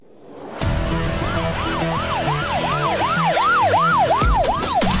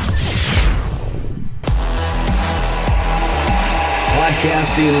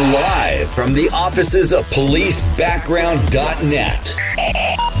Broadcasting live from the offices of policebackground.net.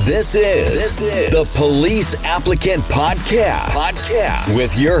 This is the Police Applicant Podcast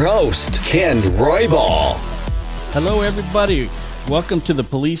with your host, Ken Roybal. Hello, everybody. Welcome to the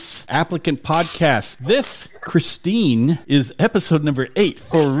Police Applicant Podcast. This, Christine, is episode number 8,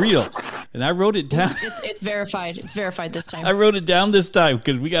 for real. And I wrote it down. It's verified. It's verified this time. I wrote it down this time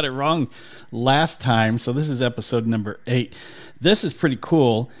because we got it wrong last time. So this is episode number 8. This is pretty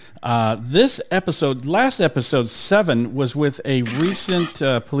cool. Last episode 7, was with a recent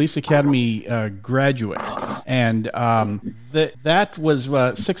Police Academy graduate. And that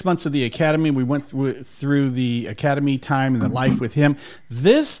was 6 months of the academy. We went through the academy time and the life with him.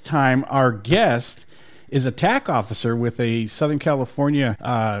 This time, our guest is a TAC officer with a Southern California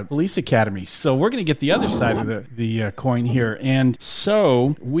Police Academy. So we're going to get the other side of the coin here. And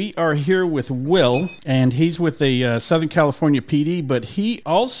so we are here with Will, and he's with a Southern California PD, but he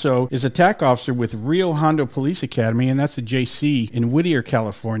also is a TAC officer with Rio Hondo Police Academy, and that's a JC in Whittier,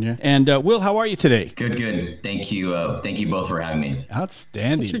 California. And Will, how are you today? Good. Thank you both for having me.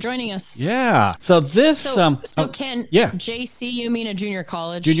 Outstanding. Thanks for joining us. Yeah. So this... So Ken, yeah. JC, you mean a junior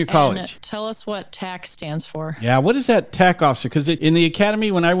college? Junior college. And tell us what TAC stands for. Yeah, what is that TAC officer? Because in the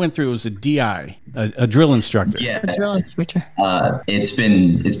academy, when I went through, it was a DI, a drill instructor. Yeah, A drill instructor. it's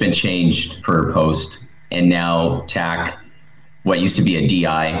been changed per post, and now TAC, what used to be a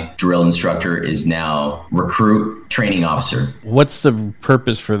DI, drill instructor, is now recruit training officer. What's the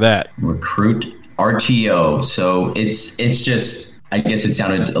purpose for that? Recruit RTO. So it's just, I guess it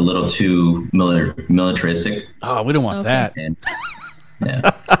sounded a little too militaristic. Oh, we don't want that. And,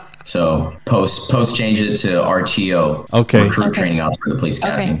 yeah. So post change it to RTO. Okay. Recruit training officer of the police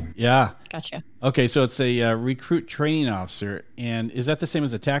academy. Okay. Yeah. Gotcha. Okay, so it's a recruit training officer, and is that the same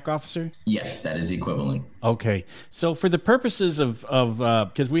as a TAC officer? Yes, that is equivalent. Okay, so for the purposes of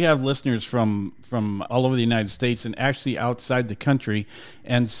because we have listeners from all over the United States and actually outside the country,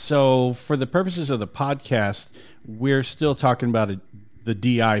 and so for the purposes of the podcast, we're still talking about the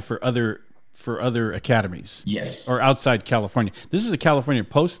DI for other academies. Yes. Or outside California. This is a California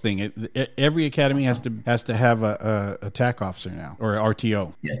Post thing. Every academy has to have a TAC officer now, or a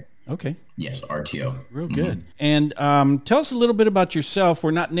RTO. Yeah. Okay. Yes, RTO. Real good. And tell us a little bit about yourself.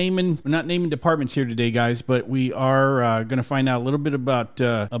 We're not naming departments here today, guys, but we are going to find out a little bit about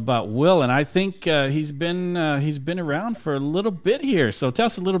Will. And I think he's been around for a little bit here. So tell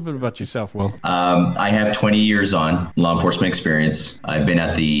us a little bit about yourself, Will. I have 20 years on law enforcement experience. I've been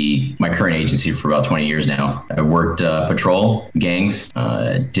at my current agency for about 20 years now. I worked patrol, gangs,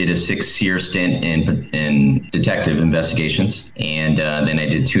 did a 6-year stint in detective investigations, and then I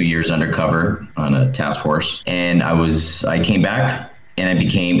did 2 years undercover on a task force, and I came back and I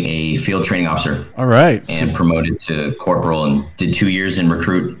became a field training officer. All right. And promoted to corporal, and did 2 years in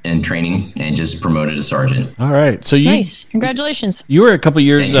recruit and training, and just promoted to sergeant. All right. So Nice. Congratulations. You were a couple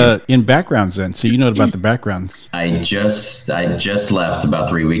years in backgrounds then, so you know about the backgrounds. I just left about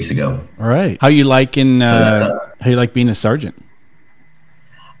 3 weeks ago. All right. How you like being a sergeant?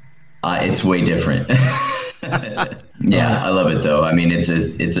 It's way different. Yeah, I love it though. I mean, it's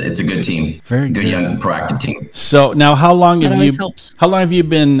a good team. Very good. Young, proactive team. So now, how long That have always helps. you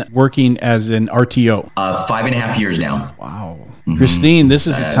been working as an RTO? 5.5 years now. Wow. Mm-hmm. Christine, this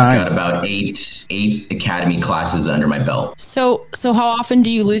is the time. I've got about eight academy classes under my belt. So how often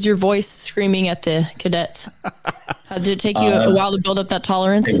do you lose your voice screaming at the cadets? Did it take you a while to build up that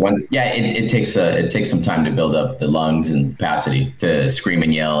tolerance? It takes some time to build up the lungs and capacity to scream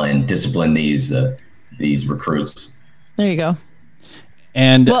and yell and discipline these recruits. There you go.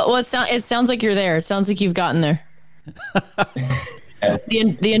 And it sounds like you're there. It sounds like you've gotten there.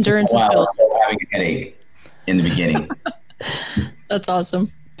 The endurance is built. Having a headache in the beginning. That's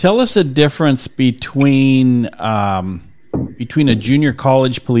awesome. Tell us the difference between a junior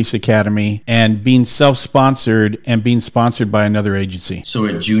college police academy and being self-sponsored and being sponsored by another agency. So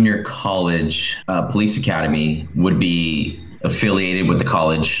a junior college police academy would be affiliated with the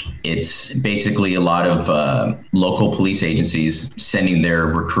college. It's basically a lot of local police agencies sending their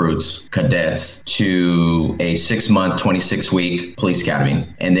recruits, cadets, to a 6-month, 26-week police academy.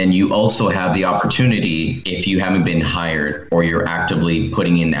 And then you also have the opportunity, if you haven't been hired or you're actively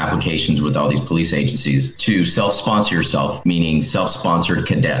putting in applications with all these police agencies, to self-sponsor yourself, meaning self-sponsored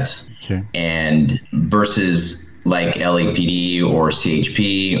cadets. Okay. And versus like LAPD or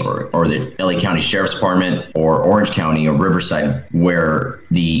CHP or the LA County Sheriff's Department or Orange County or Riverside, where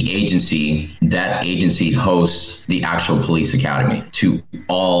the agency hosts the actual police academy to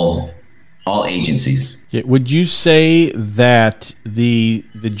all agencies. Would you say that the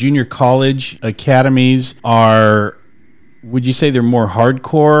junior college academies are would you say they're more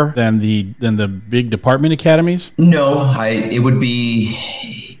hardcore than the big department academies? No, it would be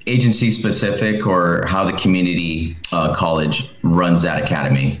agency specific or how the community college runs that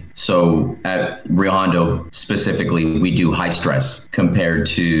academy. So at Rio Hondo specifically, we do high stress compared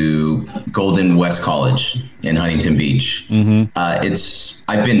to Golden West College in Huntington Beach.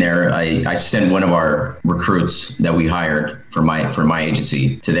 I've been there. I sent one of our recruits that we hired for my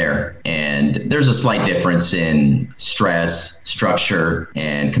agency to there, and there's a slight difference in stress, structure,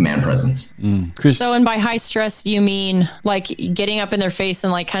 and command presence. So, and by high stress, you mean like getting up in their face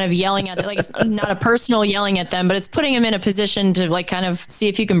and like kind of yelling at them, like it's not a personal yelling at them, but it's putting them in a position to like kind of see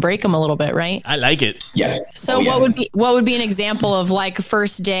if you can break them a little bit, right? I like it. Yes. So what would be an example of like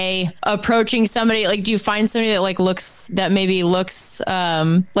first day approaching somebody? Like, do you find somebody that maybe looks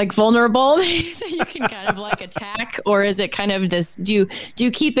like vulnerable that you can kind of like attack, or is it kind of this? Do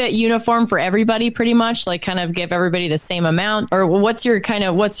you keep it uniform for everybody pretty much? Like, kind of give everybody the same amount, or what's your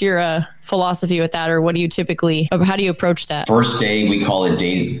philosophy with that, or what do you typically? How do you approach that? First day, we call it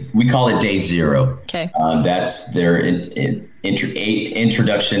day zero. Okay. That's their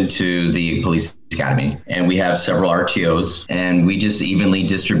introduction to the police academy, and we have several RTOs, and we just evenly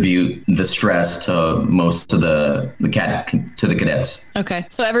distribute the stress to most of the cadets. Okay,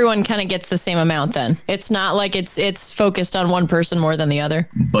 so everyone kind of gets the same amount then. It's not like it's focused on one person more than the other.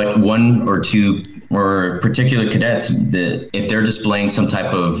 But one or two or particular cadets, if they're displaying some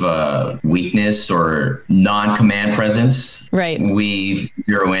type of weakness or non-command presence, right, we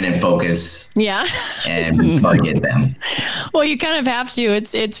zero in and focus. Yeah. And target them. Well, you kind of have to.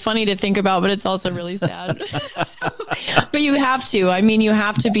 It's funny to think about, but it's also really sad. But you have to. I mean, you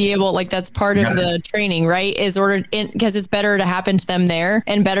have to be able, like, that's part of the training, right? Because it's better to happen to them there,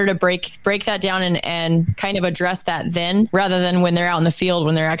 and better to break that down and kind of address that then, rather than when they're out in the field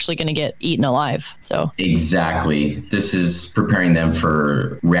when they're actually going to get eaten alive. So exactly, this is preparing them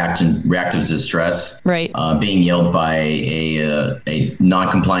for reactive distress. Right. Being yelled by a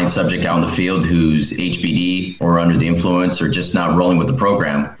non-compliant subject out in the field who's HBD or under the influence or just not rolling with the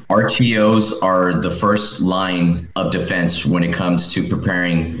program. RTOs are the first line of defense when it comes to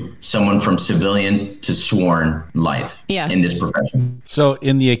preparing someone from civilian to sworn life in this profession. So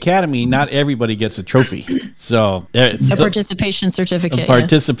in the academy, not everybody gets a trophy. So a participation certificate.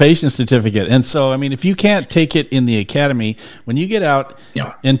 Certificate. And so, I mean, if you can't take it in the academy, when you get out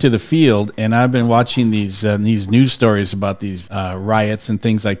into the field, and I've been watching these news stories about these riots and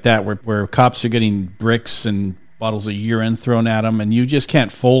things like that, where cops are getting bricks and bottles of urine thrown at them, and you just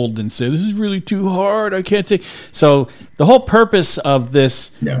can't fold and say, this is really too hard, I can't take. So the whole purpose of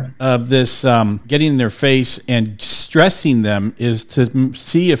this getting in their face and stressing them is to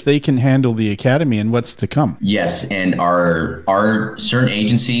see if they can handle the academy and what's to come. Yes, and our certain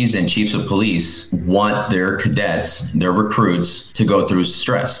agencies and chiefs of police want their cadets, their recruits, to go through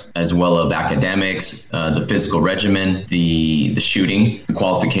stress as well as academics, the physical regimen, the shooting, the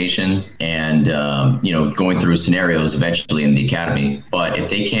qualification, and going through scenarios eventually in the academy. But if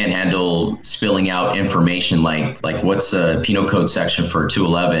they can't handle spilling out information like what's the penal code section for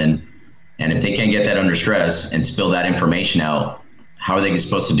 211, and if they can't get that under stress and spill that information out, how are they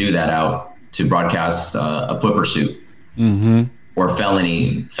supposed to do that out to broadcast a foot pursuit? Mm-hmm. Or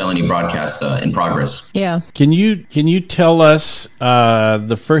felony broadcast in progress. Yeah. Can you tell us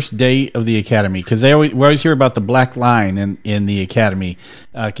the first day of the academy? Because we always hear about the black line in the academy.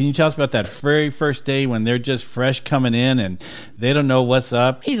 Can you tell us about that very first day when they're just fresh coming in and they don't know what's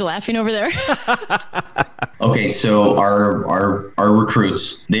up? He's laughing over there. Okay, so our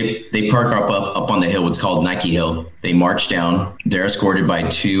recruits, they park up on the hill, what's called Nike Hill. They march down. They're escorted by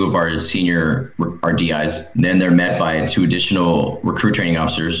two of our senior RDIs. Then they're met by two additional recruit training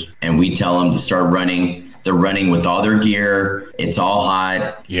officers, and we tell them to start running. They're running with all their gear. It's all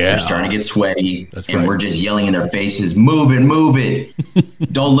hot. Yeah. They're starting to get sweaty. That's and right. We're just yelling in their faces, move it.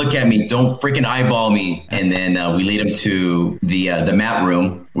 Don't look at me. Don't freaking eyeball me. And then we lead them to the mat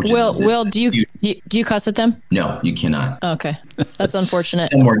room. Will, do you cuss at them? No, you cannot. Okay. That's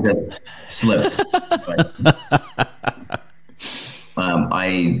unfortunate. Some words that slipped.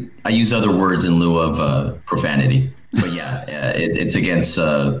 I use other words in lieu of profanity. But yeah, it's against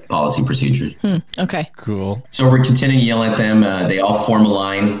policy procedures. Okay. Cool. So we're continuing to yell at them. They all form a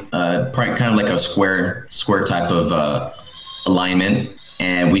line, probably kind of like a square type of alignment.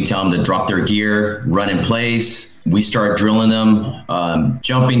 And we tell them to drop their gear, run in place, we start drilling them,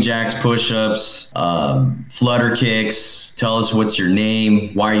 jumping jacks, push-ups, flutter kicks. Tell us what's your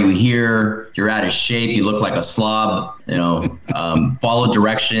name, why are you here? You're out of shape. You look like a slob. Follow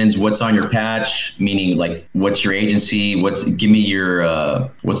directions. What's on your patch? Meaning, like, what's your agency? Give me your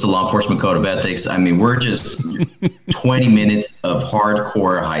what's the law enforcement code of ethics? I mean, we're just 20 minutes of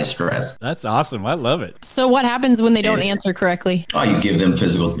hardcore high stress. That's awesome. I love it. So what happens when they don't answer correctly? Oh, you give them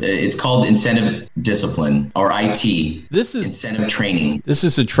physical. It's called incentive discipline, or IT. This is incentive training. This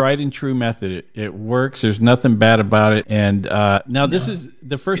is a tried and true method. It works. There's nothing bad about it. And now this is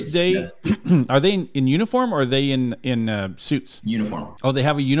the first day. Are they in uniform or are they in suits? Uniform. Oh, they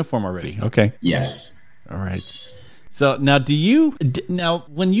have a uniform already. Okay. Yes. All right. So now,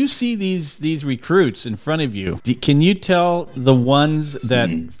 when you see these recruits in front of you, can you tell the ones that,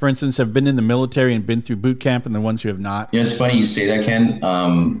 for instance, have been in the military and been through boot camp, and the ones who have not? It's funny you say that, Ken.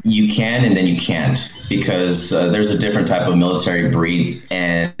 You can, and then you can't, because there's a different type of military breed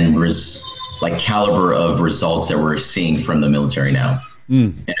and caliber of results that we're seeing from the military now.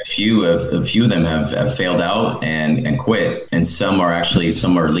 And a few of them have failed out and quit, and some are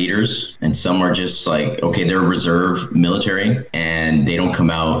leaders, and some are just like, okay, they're reserve military and they don't come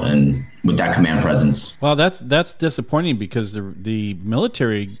out and with that command presence. Well, that's disappointing, because the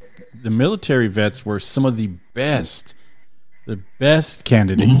military vets were some of the best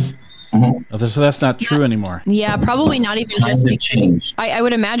candidates. So that's not true anymore. Yeah, probably not even just because I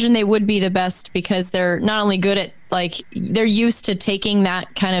would imagine they would be the best, because they're not only good at, like, they're used to taking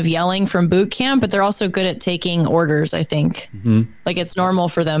that kind of yelling from boot camp, but they're also good at taking orders, I think. Like, it's normal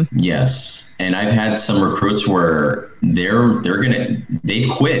for them. Yes. And I've had some recruits where they've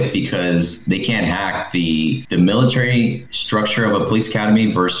quit because they can't hack the military structure of a police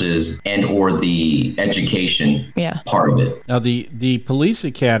academy versus or the education part of it. Now, the police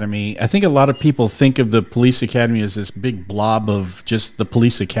academy, I think a lot of people think of the police academy as this big blob of just the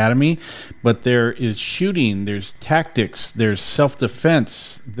police academy, but there is shooting, there's tactics, there's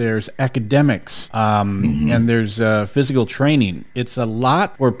self-defense, there's academics, and there's physical training. It's a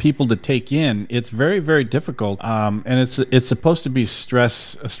lot for people to take in. It's very, very difficult, and it's supposed to be a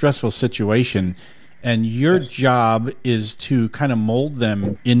stressful situation. And your job is to kind of mold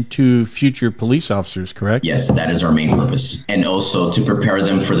them into future police officers, correct? Yes, that is our main purpose. And also to prepare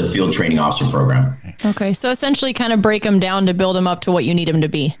them for the field training officer program. Okay, so essentially kind of break them down to build them up to what you need them to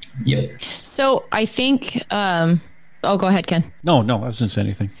be. Yep. So I think, go ahead, Ken. No, I wasn't saying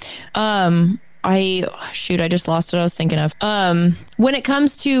anything. I just lost what I was thinking of. When it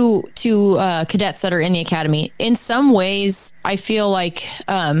comes to cadets that are in the academy, in some ways, I feel like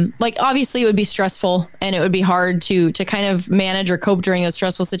obviously it would be stressful and it would be hard to kind of manage or cope during those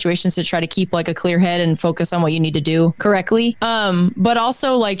stressful situations, to try to keep like a clear head and focus on what you need to do correctly. But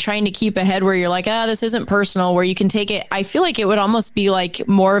also like trying to keep a head where you're like, this isn't personal, where you can take it. I feel like it would almost be like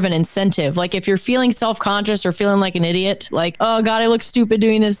more of an incentive. Like if you're feeling self-conscious or feeling like an idiot, like, oh God, I look stupid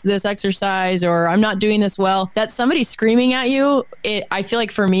doing this exercise, or I'm not doing this well, that somebody screaming at you, I feel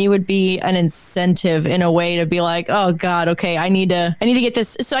like for me would be an incentive in a way to be like, oh God, okay, I need to get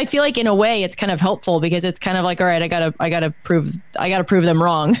this. So I feel like in a way it's kind of helpful, because it's kind of like, all right, I gotta prove them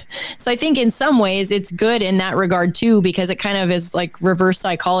wrong. So I think in some ways it's good in that regard too, because it kind of is like reverse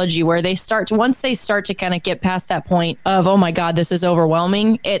psychology, where once they start to kind of get past that point of, oh my God, this is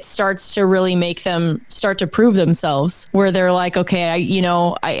overwhelming, it starts to really make them start to prove themselves, where they're like, okay,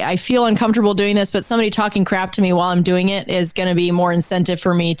 I feel uncomfortable doing this, but somebody talking crap to me while I'm doing it is going to be more incentive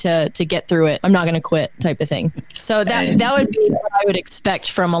for me to get through it. I'm not going to quit, type of thing. So that would be what I would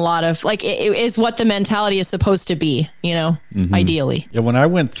expect from a lot of, like, it is what the mentality is supposed to be, ideally. Yeah, when I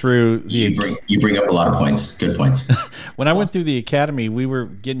went through you bring up a lot of points, good points. When I went through the academy, we were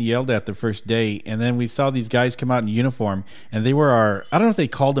getting yelled at the first day, and then we saw these guys come out in uniform, and they were I don't know if they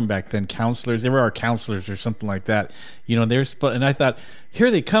called them back then counselors. They were our counselors or something like that. And I thought,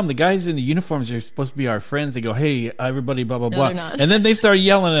 here they come. The guys in the uniforms are supposed to be our friends. They go, hey, everybody, blah, blah, blah. They're not. And then they start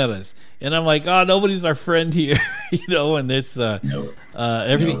yelling at us. And I'm like, oh, nobody's our friend here. And it's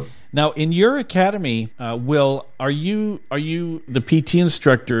everything. No. Now, in your academy, Will, are you the PT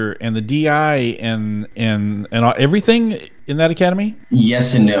instructor and the DI and everything in that academy?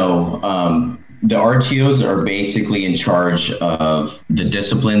 Yes and no. The RTOs are basically in charge of the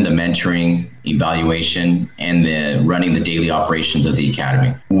discipline, the mentoring, evaluation, and the running the daily operations of the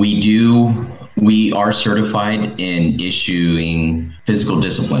academy. We are certified in issuing physical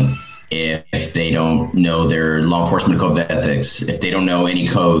discipline. If if they don't know their law enforcement code of ethics, if they don't know any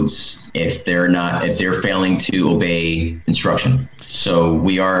codes, if they're failing to obey instruction. So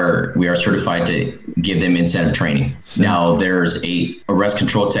we are certified to give them incentive training. Now there's arrest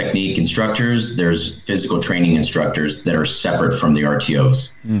control technique instructors, there's physical training instructors that are separate from the RTOs.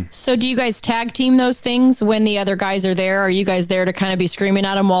 So do you guys tag team those things when the other guys are there? Are you guys there to kind of be screaming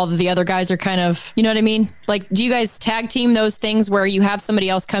at them while the other guys are kind of, you know what I mean? Like, do you guys tag team those things where you have somebody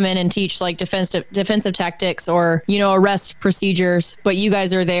else come in and teach like defensive tactics or, arrest procedures, but you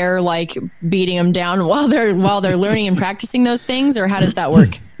guys are there like beating them down while they're learning and practicing those things, or how does that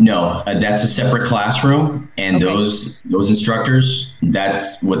work? No, that's a separate classroom, and Okay. those instructors,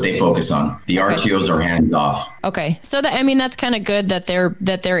 that's what they focus on. The RTOs are hands off. Okay, so that's kind of good that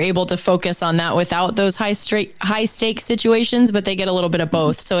they're able to focus on that without those high stakes situations, but they get a little bit of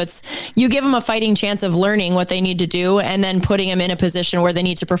both. So it's, you give them a fighting chance of learning what they need to do, and then putting them in a position where they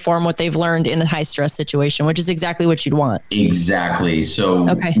need to perform what they've learned in a high stress situation, which is exactly what you'd want. Exactly. So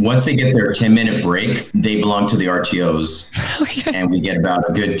once they get their 10-minute break, they belong to the RTOs, and we get about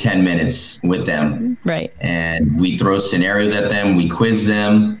a good 10 minutes with them. Right. And we throw scenarios at them. We quiz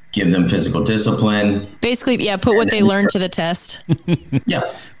them, give them physical discipline. Basically, put what they learned to the test. Yeah.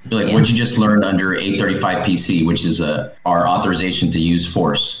 What'd you just learn under 835 PC, which is our authorization to use of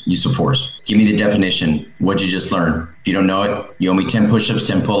force. Give me the definition. What'd you just learn? If you don't know it, you owe me 10 push-ups,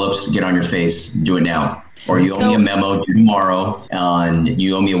 10 pull-ups, get on your face, do it now. Or you owe me a memo, do tomorrow. And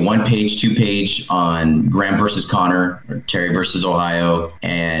you owe me a 1-page, 2-page on Graham versus Connor, or Terry versus Ohio,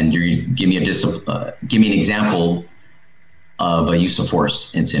 and you're gonna give me an example of a use of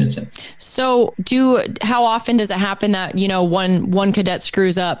force incident. So how often does it happen that, one cadet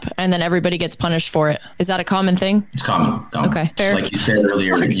screws up and then everybody gets punished for it? Is that a common thing? It's common. Okay, fair. Like you said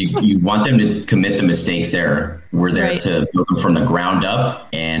earlier, you want them to commit the mistakes there. We're there to build them from the ground up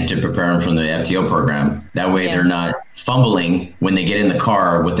and to prepare them from the FTO program. That way they're not fumbling when they get in the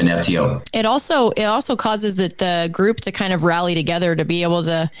car with an FTO. It also causes the group to kind of rally together to be able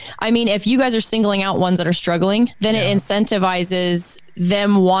to, if you guys are singling out ones that are struggling, then it incentivizes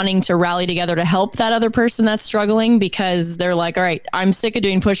them wanting to rally together to help that other person that's struggling, because they're like, all right, I'm sick of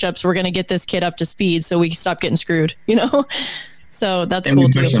doing push-ups. We're going to get this kid up to speed so we can stop getting screwed, So that's cool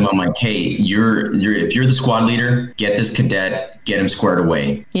too. Them, I'm like, hey, if you're the squad leader, get this cadet, get him squared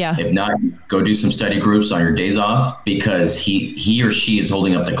away. Yeah. If not, go do some study groups on your days off, because he or she is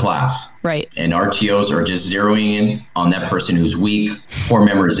holding up the class. Right. And RTOs are just zeroing in on that person who's weak, poor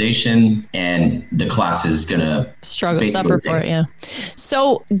memorization, and the class is gonna suffer for it. Yeah.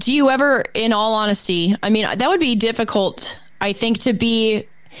 So do you ever, in all honesty, that would be difficult, I think, to be.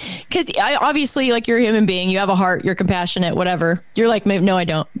 Because obviously, like, you're a human being, you have a heart, you're compassionate, whatever. You're like, no, I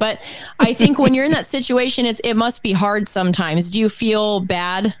don't. But I think when you're in that situation, it must be hard sometimes. Do you feel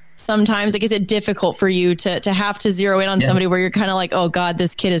bad sometimes? Like, is it difficult for you to have to zero in on somebody where you're kind of like, oh God,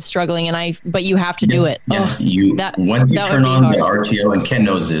 this kid is struggling, but you have to do it. Yeah. Once you turn on the RTO, and Ken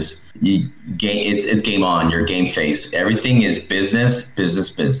knows this, it's game on, your game face. Everything is business.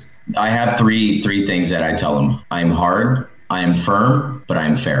 I have three things that I tell them. I'm hard, I am firm, but I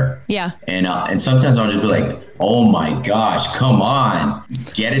am fair. Yeah. And sometimes I'll just be like, oh my gosh, come on,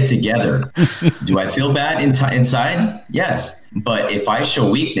 get it together. Do I feel bad inside? Yes. But if I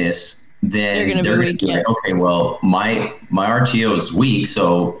show weakness, then they're going to be weak. Like, okay, well, my RTO is weak,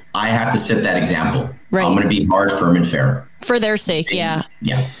 so I have to set that example. Right. I'm going to be hard, firm, and fair. For their sake, yeah.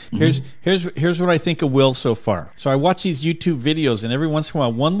 Yeah. Here's what I think of Will so far. So I watch these YouTube videos, and every once in a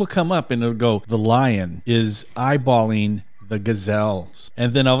while, one will come up, and it'll go, the lion is eyeballing the gazelles,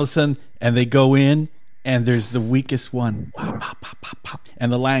 and then all of a sudden, and they go in, and there's the weakest one, pop, pop, pop, pop, pop,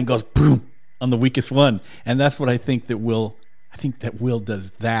 and the lion goes boom on the weakest one, and that's what I think that Will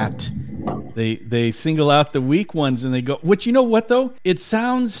does that. They single out the weak ones, and they go. Which, you know what though? It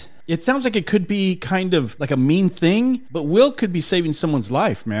sounds like it could be kind of like a mean thing, but Will could be saving someone's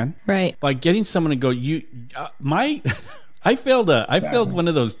life, man. Right. By getting someone to go. I failed one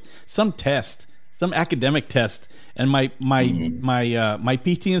of those some academic test. And my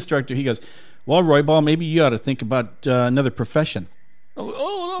PT instructor, he goes, well, Roy Ball, maybe you ought to think about another profession.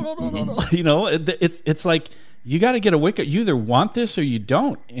 Oh, no. It's like, you got to get a wake up. You either want this or you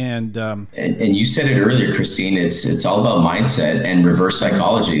don't. And you said it earlier, Christine, it's all about mindset and reverse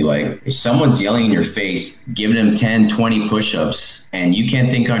psychology. Like, if someone's yelling in your face, giving them 10, 20 push-ups, and you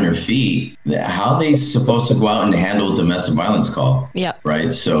can't think on your feet, how are they supposed to go out and handle a domestic violence call? Yeah.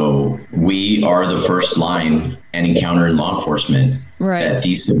 Right. So we are the first line and encounter law enforcement that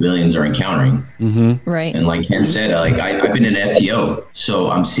these civilians are encountering. Mm-hmm. Right. And like Ken said, I've been an FTO, so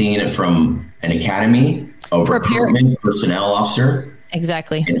I'm seeing it from an academy, a recruitment personnel officer,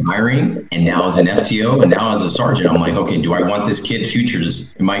 Exactly. in hiring, and now as an FTO, and now as a sergeant, I'm like, okay, do I want this kid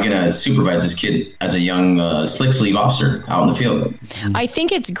futures? Am I going to supervise this kid as a young slick sleeve officer out in the field? I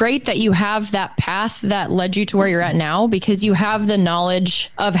think it's great that you have that path that led you to where you're at now, because you have the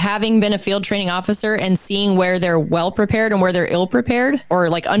knowledge of having been a field training officer and seeing where they're well prepared and where they're ill prepared or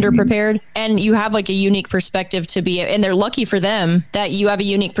like underprepared. And you have like a unique perspective to be, and they're lucky for them that you have a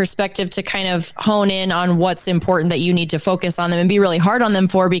unique perspective to kind of hone in on what's important that you need to focus on them and be really hard on them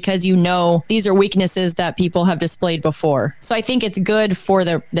for, because you know these are weaknesses that people have displayed before. So I think it's good for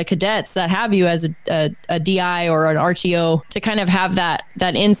the cadets that have you as a DI or an RTO to kind of have that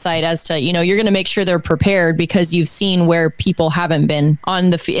insight as to, you know, you're going to make sure they're prepared because you've seen where people haven't been in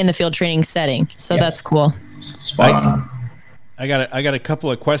the field training setting. So That's cool. Spot on. I got a couple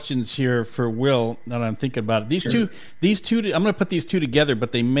of questions here for Will that I'm thinking about. These two, I'm going to put these two together,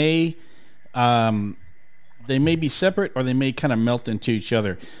 but they may be separate or they may kind of melt into each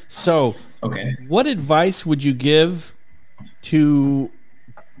other. So, okay, what advice would you give to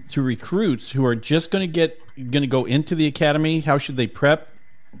recruits who are just going to go into the academy? How should they prep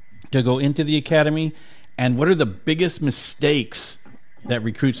to go into the academy? And what are the biggest mistakes that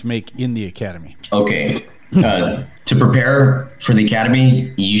recruits make in the academy? Okay. To prepare for the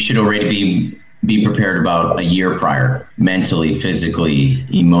academy, you should already be prepared about a year prior, mentally, physically,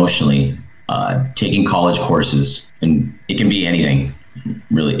 emotionally, taking college courses, and it can be anything.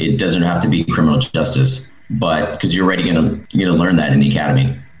 Really, it doesn't have to be criminal justice, but because you're already gonna learn that in the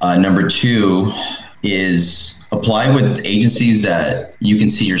academy. Number two is apply with agencies that you can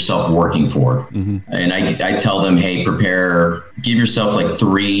see yourself working for. Mm-hmm. And I tell them, hey, give yourself like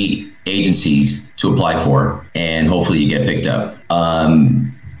 3 agencies to apply for, and hopefully you get picked up.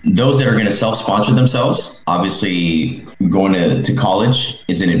 Those that are going to self-sponsor themselves, obviously going to college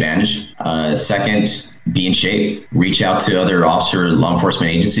is an advantage. Second, be in shape. Reach out to other law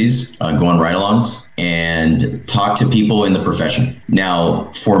enforcement agencies, go on ride-alongs, and talk to people in the profession.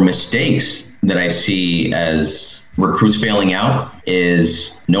 Now, for mistakes that I see as recruits failing out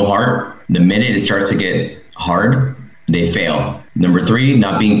is no heart. The minute it starts to get hard, they fail. Number 3,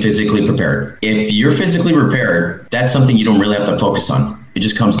 not being physically prepared. If you're physically prepared, that's something you don't really have to focus on. It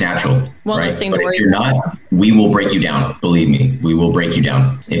just comes natural. Well, right? But if you're not, we will break you down. Believe me, we will break you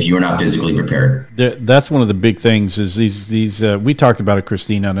down if you are not physically prepared. That's one of the big things is these we talked about it,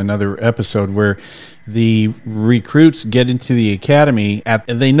 Christine, on another episode where the recruits get into the academy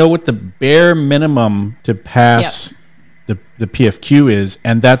and they know what the bare minimum to pass the PFQ is,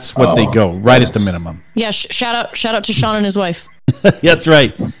 and that's what they go right at the minimum. Yeah, shout out to Sean and his wife. That's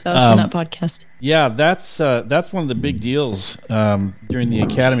right. That was from that podcast. Yeah, that's one of the big deals during the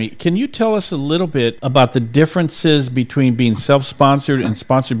academy. Can you tell us a little bit about the differences between being self-sponsored and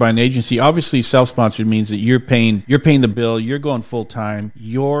sponsored by an agency? Obviously, self-sponsored means that you're paying the bill, you're going full time,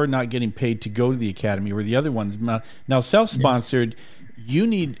 you're not getting paid to go to the academy, where the other ones. Now, self-sponsored,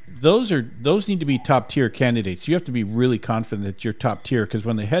 those need to be top tier candidates. You have to be really confident that you're top tier, because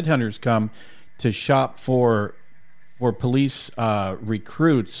when the headhunters come to shop for police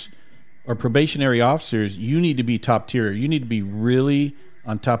recruits or probationary officers, you need to be top tier. You need to be really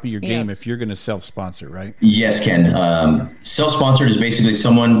on top of your game if you're going to self-sponsor, right? Yes, Ken. Self-sponsored is basically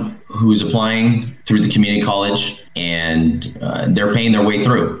someone who's applying through the community college, and they're paying their way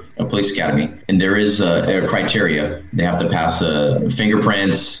through a police academy. And there is a criteria. They have to pass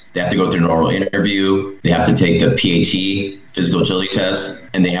fingerprints. They have to go through an oral interview. They have to take the PAT, physical agility test,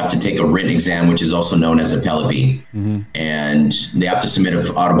 and they have to take a written exam, which is also known as a Appellate B. Mm-hmm. And they have to submit an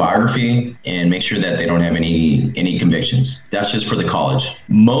autobiography and make sure that they don't have any convictions. That's just for the college.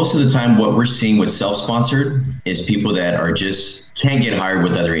 Most of the time, what we're seeing with self-sponsored is people that are just can't get hired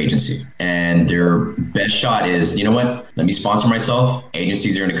with other agencies. And their best shot is, you know what, let me sponsor myself.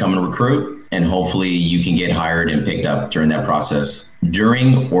 Agencies are going to come and recruit, and hopefully you can get hired and picked up during that process,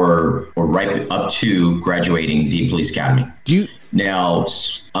 during or right up to graduating the police academy. Now,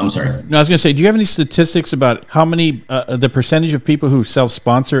 I'm sorry. No, I was going to say, do you have any statistics about how many, the percentage of people who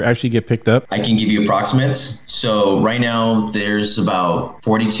self-sponsor actually get picked up? I can give you approximates. So right now, there's about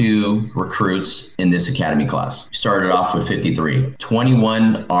 42 recruits in this academy class. We started off with 53.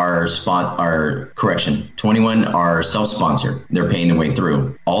 21 are 21 are self-sponsored. They're paying their way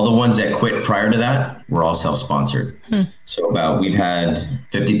through. All the ones that quit prior to that were all self-sponsored. So we've had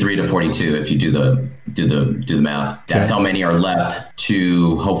 53 to 42 if you do the math. That's how many are left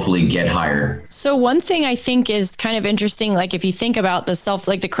to hopefully get hired. So one thing I think is kind of interesting, like if you think about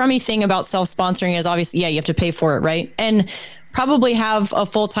the crummy thing about self-sponsoring is obviously, you have to pay for it, right? And probably have a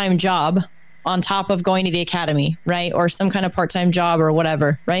full-time job on top of going to the academy, right? Or some kind of part-time job or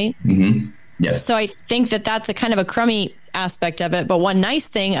whatever, right? Mm-hmm. Yes. So I think that's a kind of a crummy aspect of it. But one nice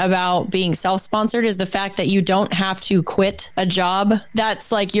thing about being self-sponsored is the fact that you don't have to quit a job.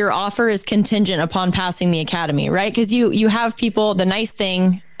 That's like your offer is contingent upon passing the academy, right? Because you have people, the nice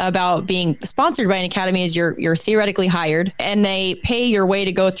thing about being sponsored by an academy is you're theoretically hired and they pay your way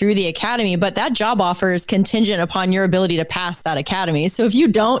to go through the academy, but that job offer is contingent upon your ability to pass that academy. So if you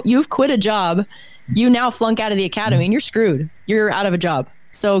don't, you've quit a job, you now flunk out of the academy and you're screwed. You're out of a job.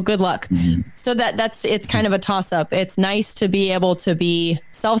 So good luck. So it's kind of a toss up. It's nice to be able to be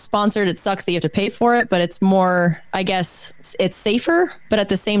self-sponsored. It sucks that you have to pay for it, but it's more, I guess it's safer, but at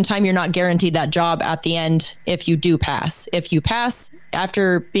the same time, you're not guaranteed that job at the end. If you do pass, if you pass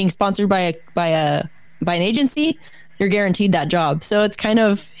after being sponsored by an agency, you're guaranteed that job. So it's kind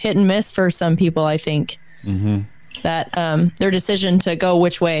of hit and miss for some people, I think. That their decision to go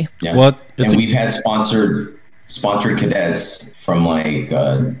which way. Yeah. And we've had sponsored cadets from like,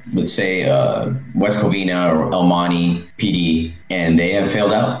 let's say West Covina or El Monte PD, and they have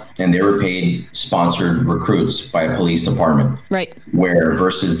failed out and they were paid sponsored recruits by a police department. Right. Where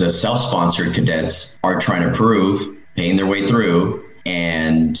versus the self-sponsored cadets are trying to prove, paying their way through,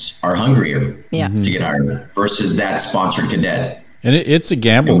 and are hungrier to get hired versus that sponsored cadet. And it's a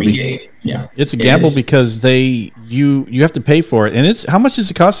gamble. It's a gamble because you have to pay for it. And how much does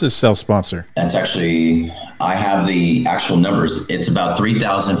it cost to self-sponsor? That's actually, I have the actual numbers. It's about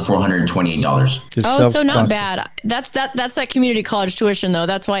 $3,428. Oh, so not bad. That's that community college tuition though.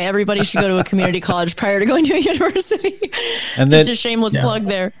 That's why everybody should go to a community college prior to going to a university. And then, just a shameless plug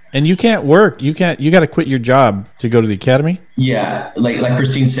there. And you can't work. You got to quit your job to go to the academy. Yeah, like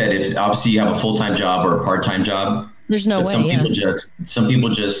Christine said, if obviously you have a full-time job or a part-time job, there's no way. Some people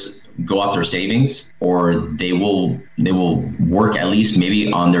just go off their savings, or they will work at least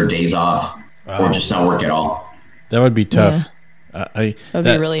maybe on their days off, or just not work at all. That would be tough. That would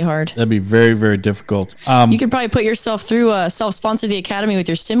be really hard. That'd be very, very difficult. You could probably put yourself through self-sponsor the academy with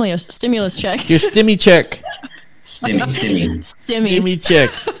your stimulus checks. Your stimmy check. Stimmy check.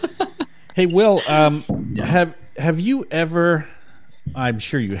 Hey, Will, have you ever? I'm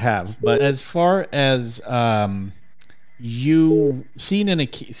sure you have, but as far as you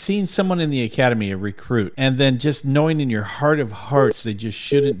seen someone in the academy, a recruit, and then just knowing in your heart of hearts they just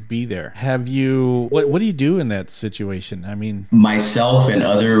shouldn't be there. Have you? What do you do in that situation? I mean, myself and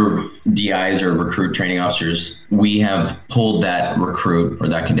other DIs or recruit training officers, we have pulled that recruit or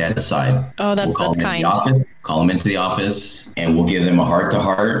that cadet aside. Oh, that's kind. Call them into the office, and we'll give them a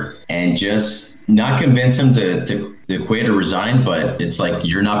heart-to-heart, and just not convince them to quit or resign, but it's like,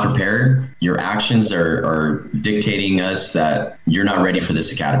 you're not prepared. Your actions are dictating us that you're not ready for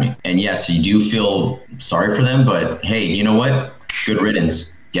this academy. And yes, you do feel sorry for them, but hey, you know what? Good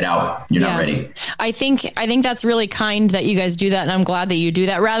riddance. Get out. You're not ready. I think that's really kind that you guys do that. And I'm glad that you do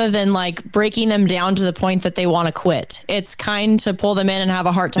that rather than like breaking them down to the point that they want to quit. It's kind to pull them in and have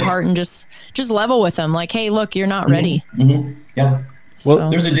a heart to heart and just level with them. Like, hey, look, you're not ready. Yeah. Well,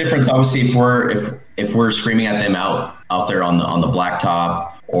 there's a difference. Obviously, if we're screaming at them out there on the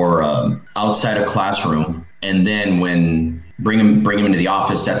blacktop or outside a classroom, and then when bring them into the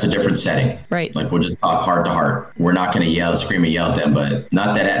office, that's a different setting. Right. Like, we'll just talk heart to heart. We're not going to scream and yell at them, but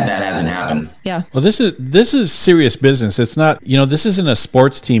not that hasn't happened. Yeah. Well, this is serious business. It's not, this isn't a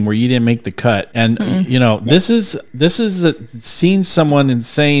sports team where you didn't make the cut. And, this is seeing someone and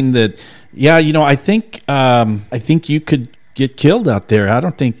saying that, I think you could get killed out there. I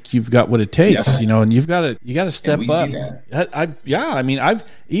don't think you've got what it takes, and you got to step up. I've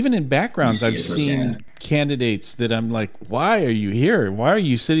even in backgrounds, I've seen candidates that I'm like, why are you here? Why are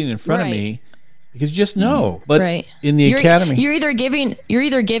you sitting in front of me? Because you just know. But in the academy, you're either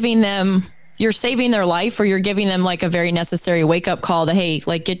giving them, you're saving their life, or you're giving them like a very necessary wake up call to, hey,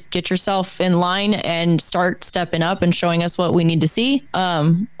 like get yourself in line and start stepping up and showing us what we need to see.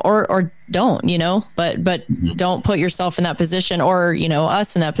 Or don't, but don't put yourself in that position, or,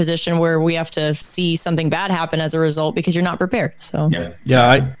 us in that position where we have to see something bad happen as a result because you're not prepared. So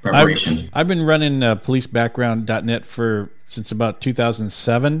preparation. I've been running policebackground.net since about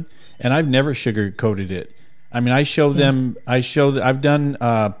 2007, and I've never sugarcoated it. I mean, I've done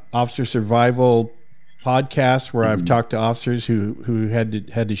officer survival podcasts where I've talked to officers who had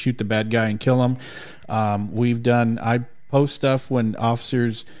to shoot the bad guy and kill him. I post stuff when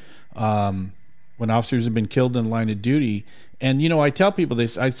officers have been killed in the line of duty. And, I tell people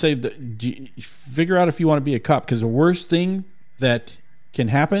this, I say figure out if you want to be a cop, because the worst thing that can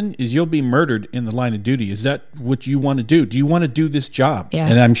happen is you'll be murdered in the line of duty. Is that what you want to do? Do you want to do this job? Yeah.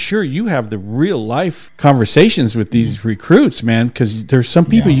 And I'm sure you have the real life conversations with these recruits, man, because there's some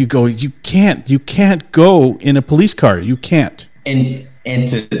people you can't go in a police car. You can't. And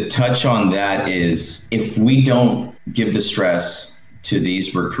to touch on that is, if we don't give the stress to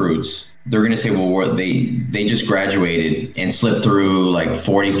these recruits, they're going to say, well, they just graduated and slipped through like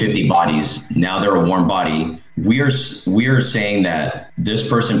 40, 50 bodies. Now they're a warm body. We are saying that this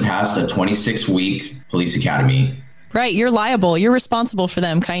person passed a 26-week police academy. Right. You're liable. You're responsible for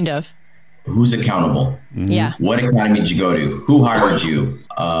them, kind of. Who's accountable? Yeah. What academy did you go to? Who hired you?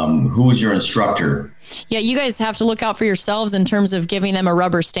 Who was your instructor? Yeah, you guys have to look out for yourselves in terms of giving them a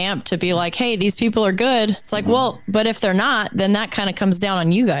rubber stamp to be like, hey, these people are good. It's like, well, but if they're not, then that kind of comes down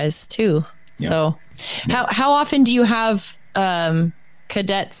on you guys too. Yeah. So how often do you have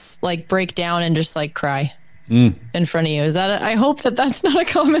cadets like break down and just like cry in front of you? Is that I hope that's not a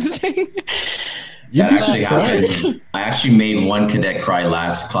common thing. That actually happened. I actually made one cadet cry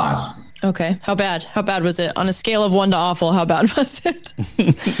last class. Okay. How bad? How bad was it? On a scale of 1 to awful, how bad was it?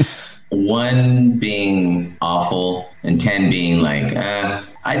 1 being awful and 10 being like,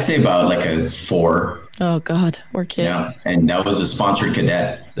 I'd say about like a 4. Oh God, poor kid. Yeah, and that was a sponsored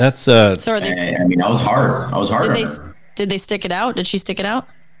cadet. That's So are they? I mean, I was hard. Did they stick it out? Did she stick it out?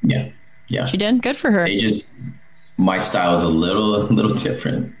 Yeah. She did. Good for her. My style is a little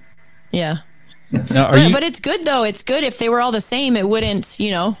different. Yeah. Now, but it's good though. It's good if they were all the same. It wouldn't,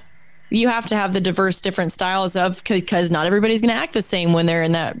 you have to have the diverse different styles because not everybody's going to act the same when they're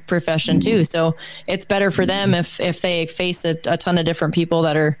in that profession too. So it's better for them if they face a ton of different people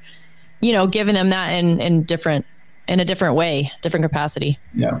that are, giving them that in a different way, different capacity.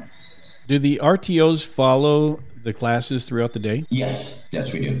 Yeah. Do the RTOs follow the classes throughout the day? Yes,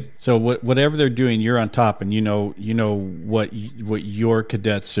 we do. So whatever they're doing, you're on top, and you know what your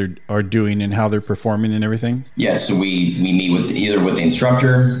cadets are doing and how they're performing and everything. Yes, so we meet with the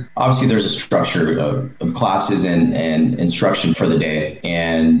instructor. Obviously, there's a structure of classes and instruction for the day,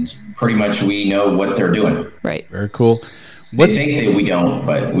 and pretty much we know what they're doing. Right. Very cool. They think that we don't,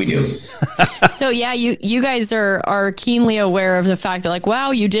 but we do. So yeah, you guys are keenly aware of the fact that like,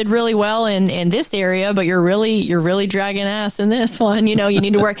 wow, you did really well in this area, but you're really dragging ass in this one. You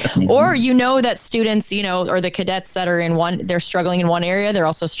need to work, or that students, or the cadets that are in one, they're struggling in one area, they're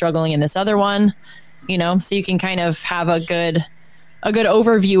also struggling in this other one. So you can kind of have a good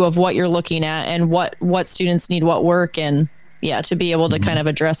overview of what you're looking at and what students need, what work, and to be able to kind of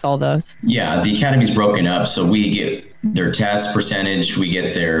address all those. Yeah, the academy's broken up, so we get their test percentage, we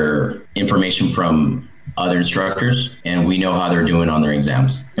get their information from other instructors, and we know how they're doing on their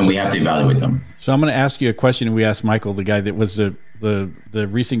exams, and we have to evaluate them. So I'm going to ask you a question. We asked Michael, the guy that was the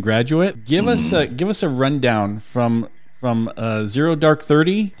recent graduate. Give us a rundown from 0 dark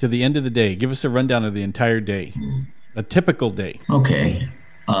 30 to the end of the day. Give us a rundown of the entire day, a typical day. Okay,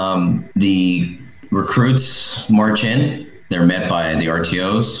 the recruits march in. They're met by the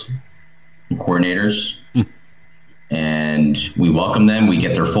RTOs and coordinators, and we welcome them. We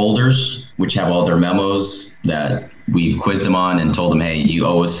get their folders, which have all their memos that we've quizzed them on and told them, hey, you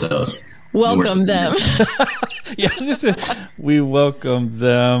owe us welcome them. Yeah, we welcome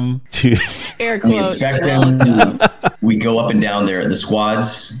them to air quotes. We inspect them. We go up and down the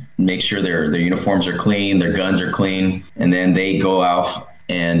squads, make sure their uniforms are clean, their guns are clean, and then they go out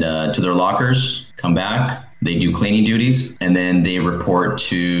and to their lockers, come back. They do cleaning duties, and then they report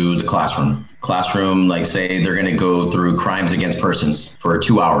to the classroom. Like say they're going to go through crimes against persons for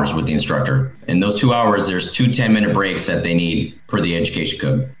 2 hours with the instructor. In those 2 hours, there's 2 10-minute breaks that they need per the education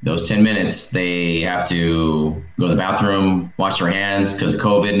code. Those 10 minutes, they have to go to the bathroom, wash their hands because of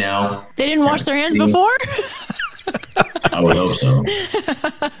COVID now. They didn't wash their hands before? I would hope so.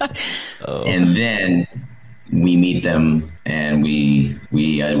 And then we meet them and we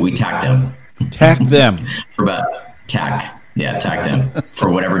tack them. Tack them. For about tack them for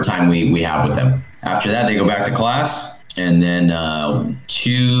whatever time we have with them. After that, they go back to class, and then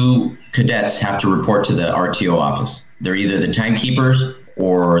 2 cadets have to report to the RTO office. They're either the timekeepers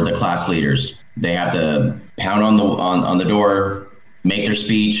or the class leaders. They have to pound on the door, make their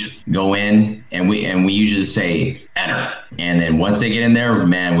speech, go in, and we usually say enter. And then once they get in there,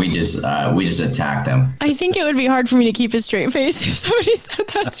 man, we just attack them. I think it would be hard for me to keep a straight face if somebody said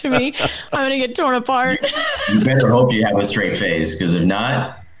that to me. I'm gonna get torn apart. You better hope you have a straight face, because if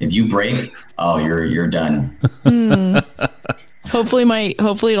not, if you break, you're done. Hopefully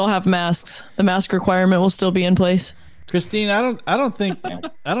it'll have masks. The mask requirement will still be in place. Christine, I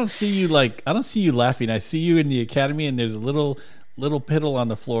don't see you laughing. I see you in the academy, and there's a little piddle on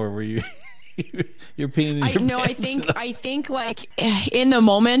the floor where you're peeing in your pants. I think like in the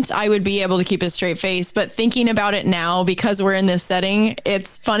moment I would be able to keep a straight face, but thinking about it now, because we're in this setting,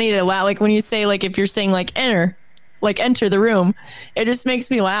 it's funny to laugh. Like when you say, like, if you're saying like enter the room, it just makes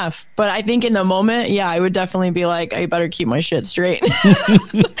me laugh. But I think in the moment, I would definitely be like, I better keep my shit straight.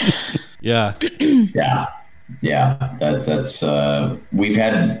 Yeah. Yeah, that's we've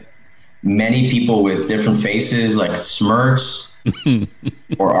had many people with different faces, like smirks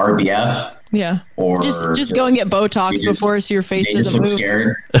or RBF. Yeah. Or just go and get Botox before so your face doesn't look move.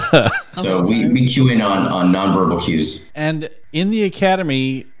 Scared. So we cue in on nonverbal cues. And in the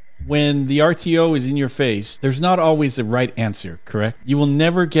academy, when the RTO is in your face, there's not always the right answer, correct? You will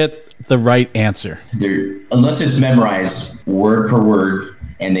never get the right answer. Unless it's memorized word per word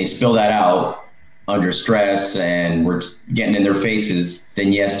and they spill that out under stress and we're getting in their faces,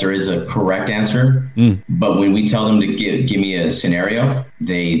 then yes, there is a correct answer. But when we tell them to give me a scenario,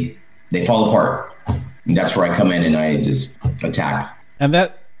 they fall apart. And that's where I come in and I just attack. And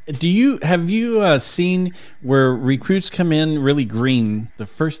have you seen where recruits come in really green the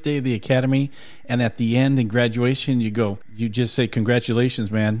first day of the academy, and at the end in graduation you just say,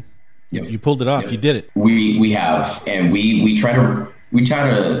 congratulations, man. Yep. You pulled it off. Yep. You did it. We have, and we try to root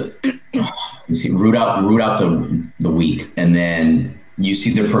out the weak, and then you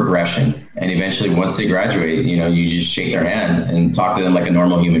see the progression. And eventually once they graduate, you just shake their hand and talk to them like a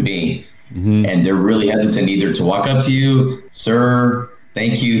normal human being. Mm-hmm. And they're really hesitant either to walk up to you, sir,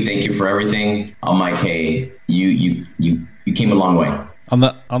 thank you for everything. I'm like, hey, you came a long way. On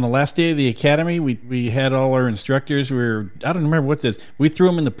the last day of the academy, we had all our instructors. I don't remember what this. We threw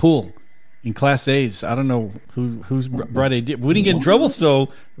them in the pool in Class A's. I don't know whose bright idea. We didn't get in trouble, so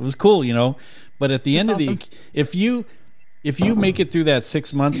it was cool, But at the end of if you make it through that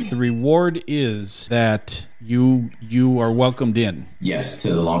 6 months, the reward is that you are welcomed in. Yes, to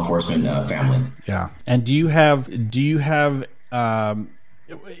the law enforcement family. Yeah. And do you have going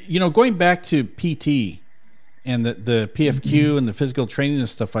back to PT and the PFQ and the physical training and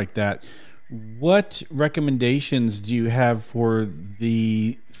stuff like that, what recommendations do you have for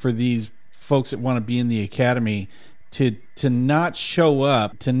these folks that want to be in the academy to not show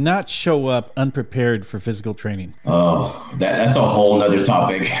up unprepared for physical training? Oh, that's a whole nother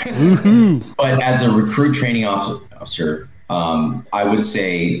topic. But as a recruit training officer, I would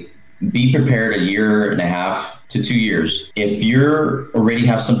say be prepared 1.5 to 2 years. If you already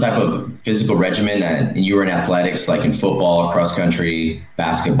have some type of physical regimen and you were in athletics, like in football, cross country,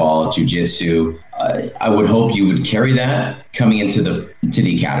 basketball, jiu-jitsu, I would hope you would carry that coming into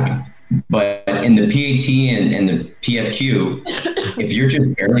the academy. But in the PAT and the PFQ, if you're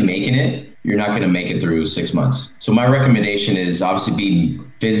just barely making it, you're not going to make it through 6 months. So my recommendation is obviously be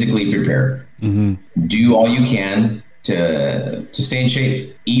physically prepared. Mm-hmm. Do all you can to stay in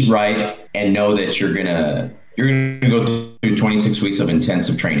shape, eat right, and know that you're gonna go through 26 weeks of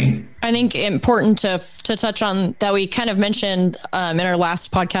intensive training. I think important to touch on that we kind of mentioned in our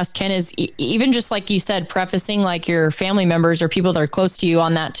last podcast, Ken, is even just like you said, prefacing like your family members or people that are close to you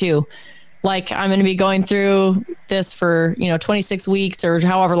on that too. Like, I'm going to be going through this for, 26 weeks or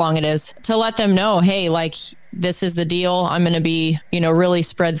however long it is, to let them know, hey, like, this is the deal. I'm going to be, really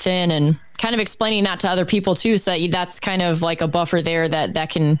spread thin, and kind of explaining that to other people too. So that's kind of like a buffer there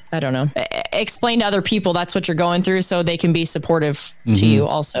that can, I don't know, explain to other people that's what you're going through, so they can be supportive to you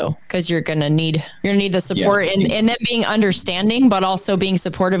also, because you're going to need the support and them being understanding, but also being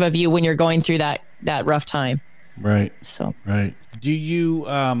supportive of you when you're going through that rough time. Right. So, right. Do you,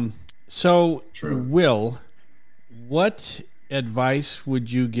 So, True. Will, what advice would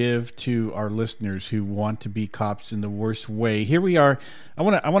you give to our listeners who want to be cops in the worst way? Here we are. I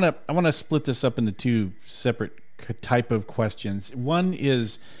want to split this up into two separate type of questions. One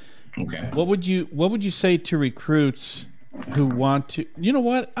is, okay, what would you say to recruits who want to? You know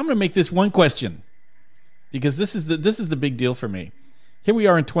what? I'm going to make this one question, because this is the big deal for me. Here we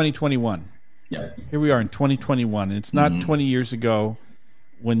are in 2021. Yeah. Here we are in 2021. And it's not 20 years ago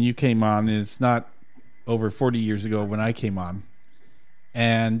when you came on, and it's not over 40 years ago when I came on,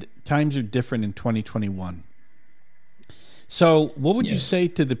 and times are different in 2021. So what would you say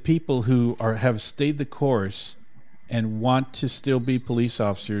to the people who have stayed the course and want to still be police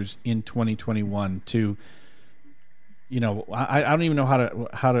officers in 2021 to, I don't even know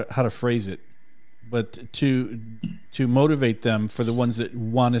how to phrase it, but to motivate them, for the ones that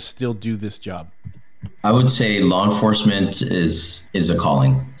want to still do this job? I would say law enforcement is a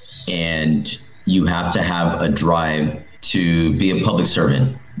calling, and you have to have a drive to be a public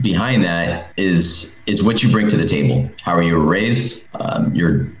servant. Behind that is what you bring to the table. How are you raised,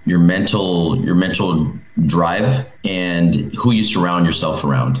 your mental drive, and who you surround yourself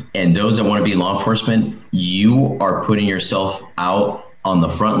around. And those that want to be law enforcement, you are putting yourself out on the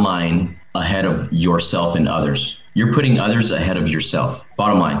front line ahead of yourself and others. You're putting others ahead of yourself.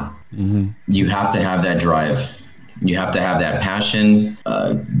 Bottom line. Mm-hmm. You have to have that drive You have to have that passion,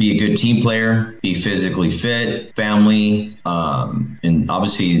 be a good team player, be physically fit, family, and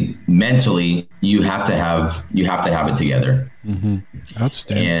obviously mentally, you have to have it together. Mm-hmm.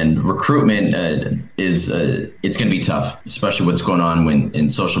 Outstanding. And recruitment is it's going to be tough, especially what's going on in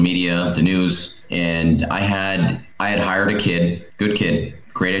social media, the news. And I had hired a kid, good kid,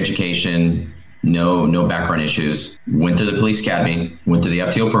 great education, no background issues, went to the police academy, went to the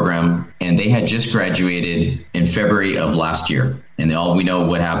FTO program, and they had just graduated in February of last year. And all we know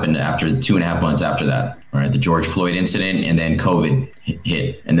what happened after 2.5 months after that, right? The George Floyd incident, and then COVID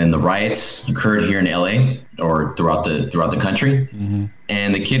hit. And then the riots occurred here in LA or throughout the country. Mm-hmm.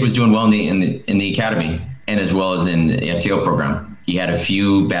 And the kid was doing well in the academy and as well as in the FTO program. He had a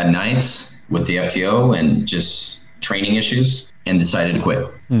few bad nights with the FTO and just training issues and decided to quit.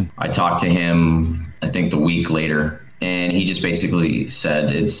 I talked to him, I think the week later, and he just basically said,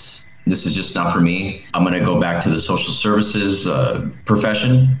 this is just not for me. I'm going to go back to the social services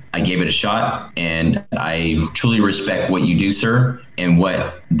profession. I gave it a shot, and I truly respect what you do, sir, and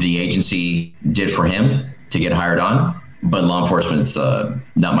what the agency did for him to get hired on. But law enforcement's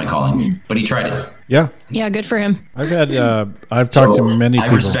not my calling. But he tried it. Yeah. Yeah, good for him. I've talked to many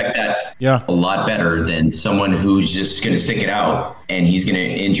people. I respect that a lot better than someone who's just going to stick it out and he's going to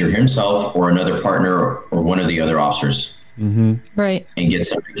injure himself or another partner or one of the other officers. Mm-hmm. Right. And get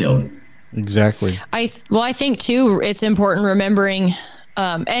somebody killed. Exactly. I think too, it's important remembering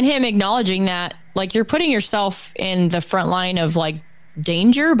and him acknowledging that like you're putting yourself in the front line of like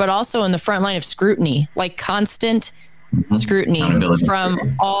danger, but also in the front line of scrutiny, like constant scrutiny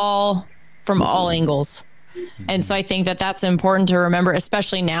from all angles. And so I think that that's important to remember,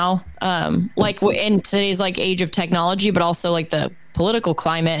 especially now, like in today's like age of technology, but also like the political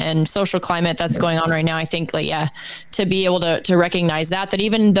climate and social climate that's going on right now. I think like, to be able to recognize that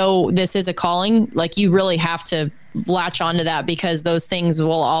even though this is a calling, like you really have to latch onto that because those things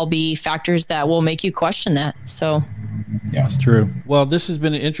will all be factors that will make you question that. So. Yeah, it's true. Well, this has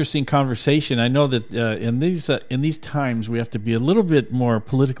been an interesting conversation. I know that in these times we have to be a little bit more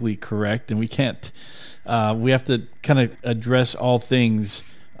politically correct, and we can't. We have to kind of address all things.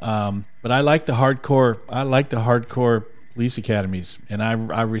 But I like the hardcore. Police academies, and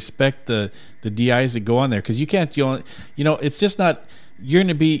I respect the DIs that go on there because you can't. It's just not. You're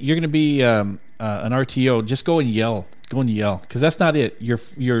gonna be an RTO. Just go and yell. Because that's not it.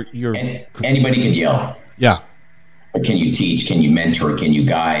 Anybody can yell. Yeah. Can you teach? Can you mentor? Can you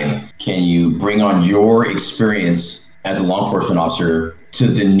guide? Can you bring on your experience as a law enforcement officer to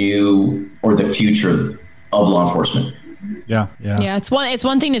the new or the future of law enforcement? Yeah. It's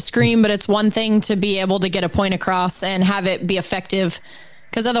one thing to scream, but it's one thing to be able to get a point across and have it be effective.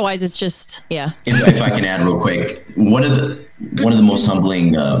 Because otherwise, it's just If I can add real quick, one of the most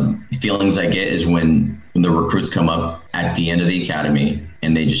humbling feelings I get is when the recruits come up at the end of the academy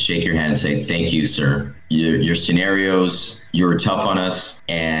and they just shake your hand and say, "Thank you, sir. Your scenarios, you were tough on us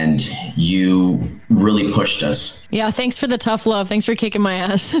and you really pushed us." Yeah, thanks for the tough love. Thanks for kicking my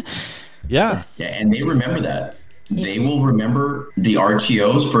ass. Yeah, and they remember that. They will remember the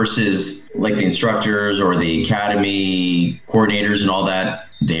RTOs versus like the instructors or the academy coordinators and all that.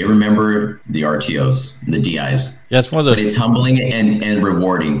 They remember the RTOs, the DIs. Yeah, it's one of those. But it's humbling and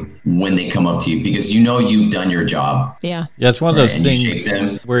rewarding when they come up to you because you've done your job. Yeah. Yeah, it's one of those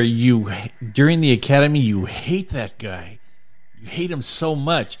things where during the academy, you hate that guy. You hate him so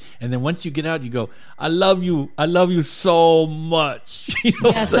much. And then once you get out, you go, I love you so much.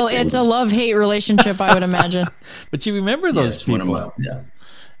 So it's a love-hate relationship, I would imagine. But you remember those people. One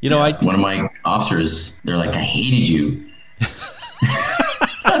of my officers, they're like, I hated you.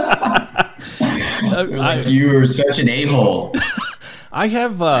 You were such an a-hole. I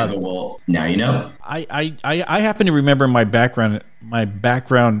have. Well, now you know. I happen to remember my background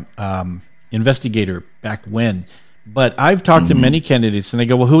investigator back when, but I've talked to many candidates, and they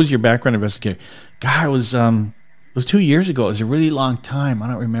go, "Well, who was your background investigator?" God, it was 2 years ago. It was a really long time. I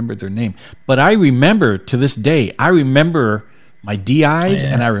don't remember their name, but I remember to this day. I remember my DIs,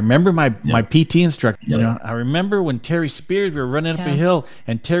 and I remember my PT instructor. Yep. I remember when Terry Spears, we were running up a hill,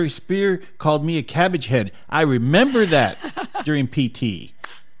 and Terry Spear called me a cabbage head. I remember that during PT.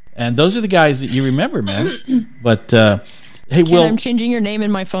 And those are the guys that you remember, man. But, hey, Will. I'm changing your name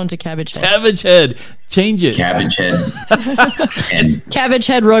in my phone to Cabbage Head. Cabbage Head. Change it. Cabbage Head. Cabbage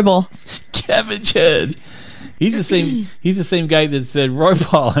Head Roybal. Cabbage Head. He's the same guy that said,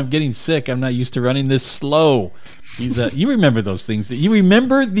 Roybal, I'm getting sick. I'm not used to running this slow. You remember those things. You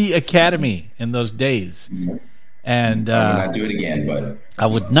remember the academy in those days. And I would not do it again, but I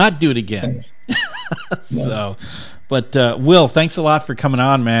would not do it again. But Will, thanks a lot for coming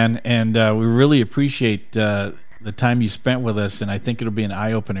on, man. And we really appreciate the time you spent with us, and I think it'll be an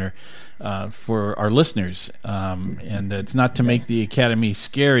eye-opener for our listeners. And it's not to make the Academy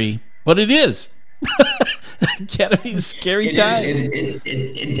scary, but it is. Academy is scary times.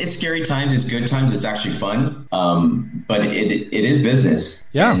 It's scary times. It's good times. It's actually fun. But it is business.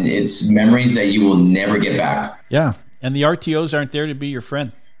 Yeah. And it's memories that you will never get back. Yeah. And the RTOs aren't there to be your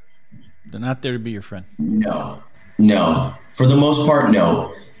friend. They're not there to be your friend. No. For the most part,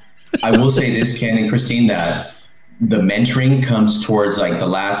 no. I will say this, Ken and Christine, that the mentoring comes towards like the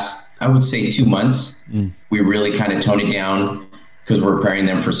last, I would say 2 months. We really kind of tone it down because we're preparing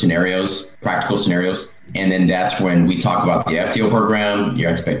them for scenarios, practical scenarios. And then that's when we talk about the FTO program, your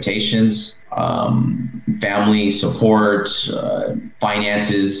expectations, family support,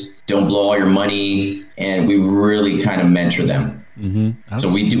 finances, don't blow all your money. And we really kind of mentor them.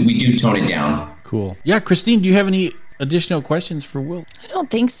 So we do tone it down. Cool. Yeah, Christine, do you have any additional questions for Will? I don't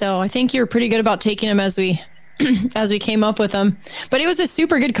think so. I think you're pretty good about taking them as we came up with them. But it was a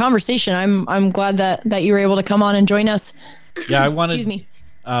super good conversation. I'm glad that you were able to come on and join us. Yeah, I wanted. Excuse me.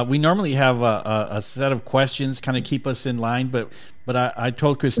 We normally have a set of questions, kind of keep us in line, but I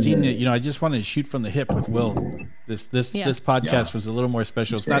told Christine that I just wanted to shoot from the hip with Will. This podcast was a little more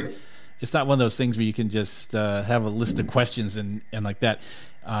special. It's not one of those things where you can just have a list of questions and like that.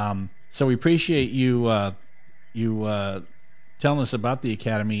 So we appreciate you telling us about the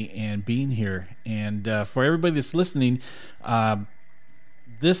Academy and being here. And for everybody that's listening,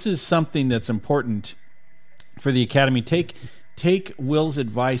 this is something that's important for the Academy. Take Will's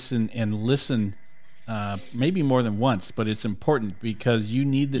advice and listen, maybe more than once, but it's important because you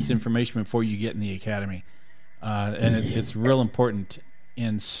need this information before you get in the Academy. And it's real important.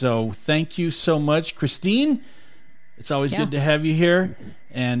 And so thank you so much, Christine. It's always good to have you here.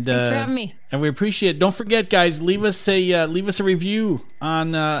 And thanks for having me. And we appreciate it. Don't forget, guys, leave us a review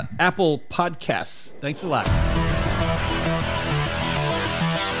on Apple Podcasts. Thanks a lot.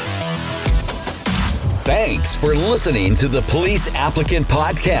 Thanks for listening to the Police Applicant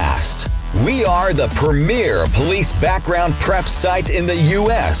Podcast. We are the premier police background prep site in the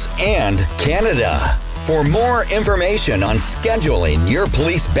U.S. and Canada. For more information on scheduling your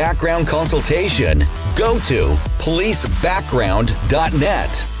police background consultation, go to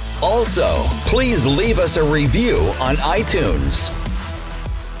policebackground.net. Also, please leave us a review on iTunes.